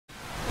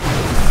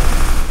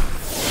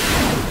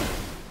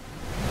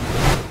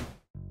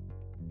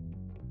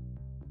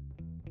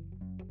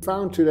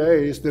Found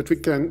today is that we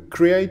can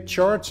create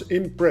charts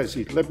in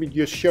Prezi. Let me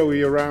just show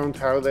you around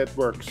how that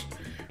works.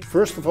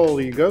 First of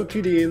all, you go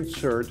to the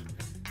insert,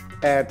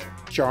 add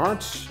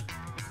charts,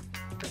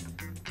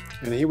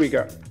 and here we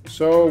go.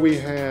 So we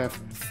have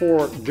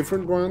 4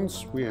 different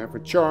ones. We have a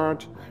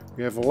chart,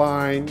 we have a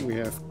line, we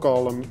have a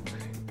column,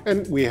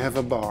 and we have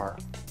a bar.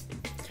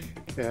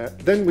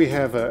 Then we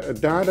have a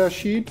data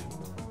sheet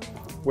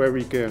where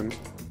we can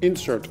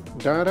insert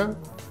data,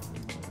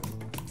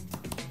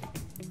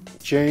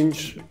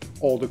 change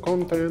all the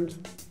content.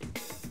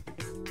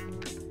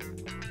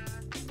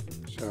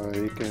 So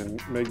you can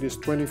make this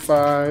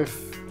 25.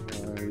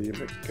 You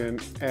can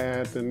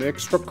add an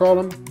extra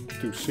column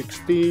to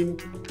 16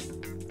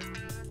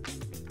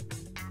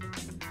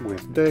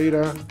 with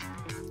data.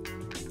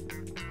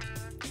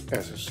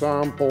 As a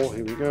sample,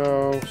 here we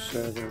go,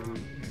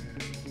 7,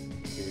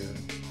 here,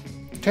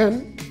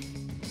 10.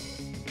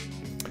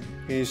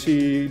 And you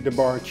see the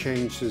bar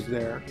changes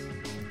there.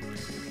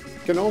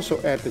 You can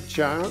also add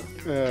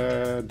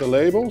the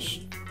labels.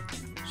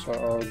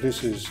 So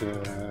this is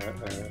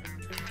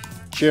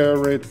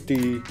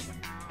charity.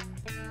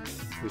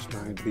 This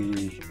might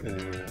be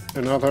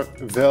another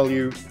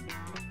value.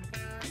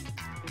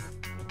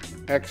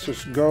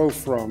 Axes go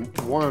from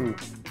 1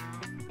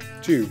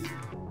 to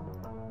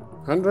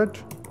 100.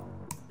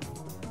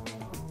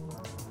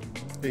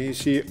 And you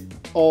see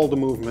all the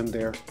movement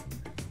there.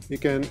 You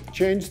can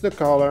change the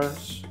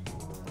colors.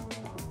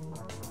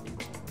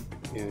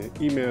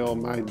 Email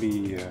might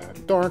be a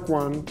dark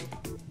one.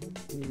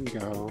 Here you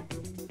go.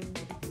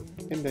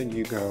 And then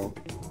you go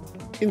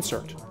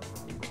insert.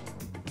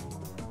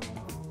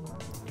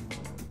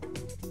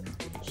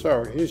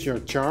 So here's your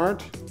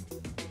chart.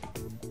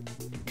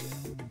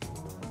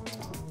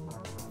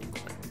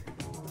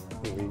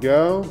 Here we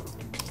go.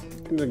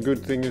 And the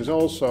good thing is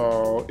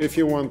also, if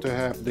you want to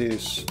have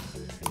this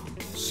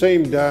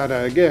same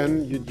data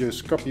again, you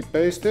just copy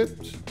paste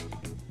it.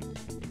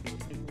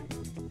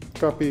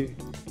 Copy.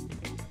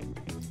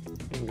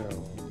 And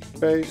go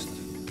paste.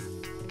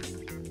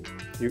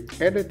 You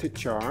edit the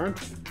chart.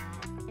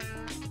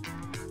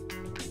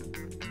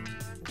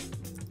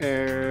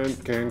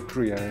 And can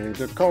create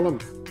a column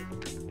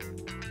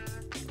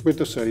with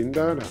the same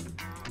data.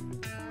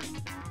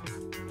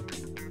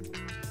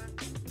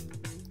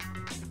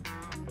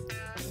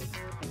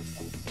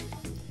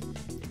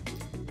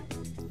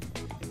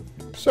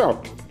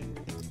 So,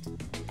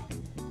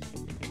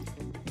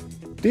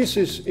 this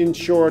is in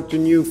short the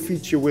new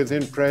feature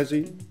within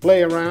Prezi.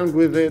 Play around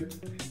with it,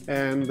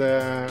 and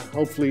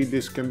hopefully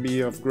this can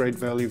be of great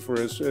value for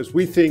us, as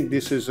we think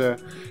this is a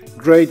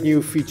great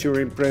new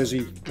feature in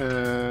Prezi,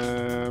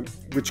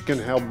 which can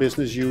help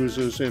business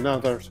users and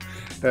others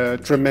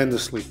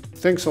tremendously.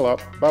 Thanks a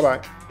lot. Bye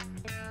bye.